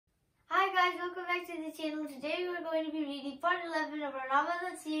guys, welcome back to the channel. Today we are going to be reading part 11 of our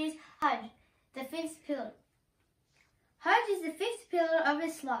Ramadan series, Hajj, the fifth pillar. Hajj is the fifth pillar of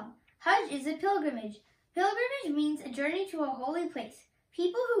Islam. Hajj is a pilgrimage. Pilgrimage means a journey to a holy place.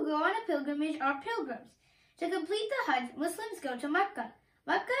 People who go on a pilgrimage are pilgrims. To complete the Hajj, Muslims go to Mecca.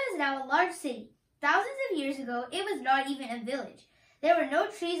 Mecca is now a large city. Thousands of years ago, it was not even a village. There were no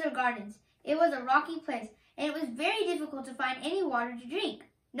trees or gardens. It was a rocky place, and it was very difficult to find any water to drink.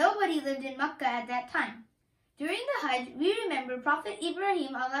 Nobody lived in Mecca at that time. During the Hajj, we remember Prophet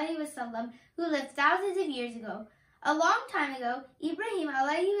Ibrahim ﷺ, who lived thousands of years ago. A long time ago, Ibrahim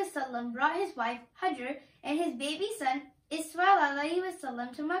ﷺ brought his wife Hajj and his baby son Ismail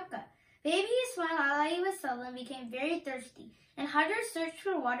ﷺ to Mecca. Baby Ismail ﷺ became very thirsty, and Hajj searched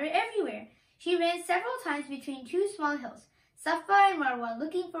for water everywhere. She ran several times between two small hills, Safa and Marwa,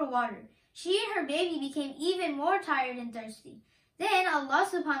 looking for water. She and her baby became even more tired and thirsty. Then Allah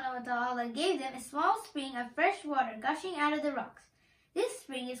subhanahu wa ta'ala gave them a small spring of fresh water gushing out of the rocks. This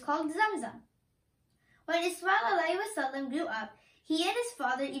spring is called Zamzam. When Ismail ﷺ grew up, he and his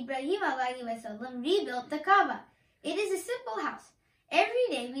father Ibrahim ﷺ rebuilt the Kaaba. It is a simple house. Every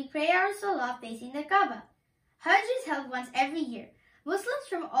day we pray our salah facing the Kaaba. Hajj is held once every year. Muslims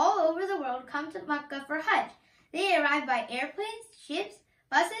from all over the world come to Mecca for Hajj. They arrive by airplanes, ships,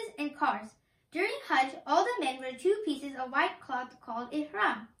 buses, and cars. During Hajj, all the men wear two pieces of white cloth called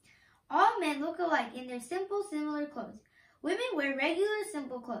ihram. All men look alike in their simple, similar clothes. Women wear regular,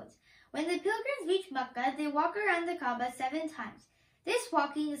 simple clothes. When the pilgrims reach Mecca, they walk around the Kaaba 7 times. This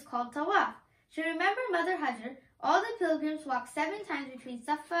walking is called tawaf. To remember Mother Hajj, all the pilgrims walk 7 times between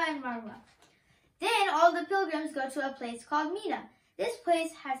Safa and Marwa. Then all the pilgrims go to a place called Mina. This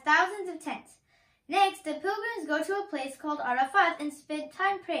place has thousands of tents. Next, the pilgrims go to a place called Arafat and spend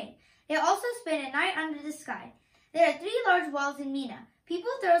time praying. They also spend a night under the sky. There are 3 large walls in Mina.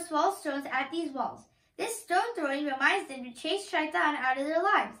 People throw small stones at these walls. This stone throwing reminds them to chase shaitan out of their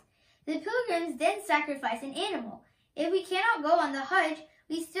lives. The pilgrims then sacrifice an animal. If we cannot go on the Hajj,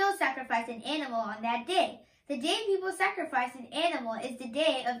 we still sacrifice an animal on that day. The day people sacrifice an animal is the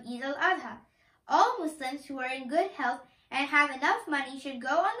day of Eid al-Adha. All Muslims who are in good health and have enough money should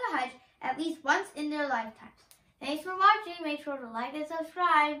go on the Hajj at least once in their lifetimes. Thanks for watching. Make sure to like and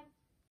subscribe.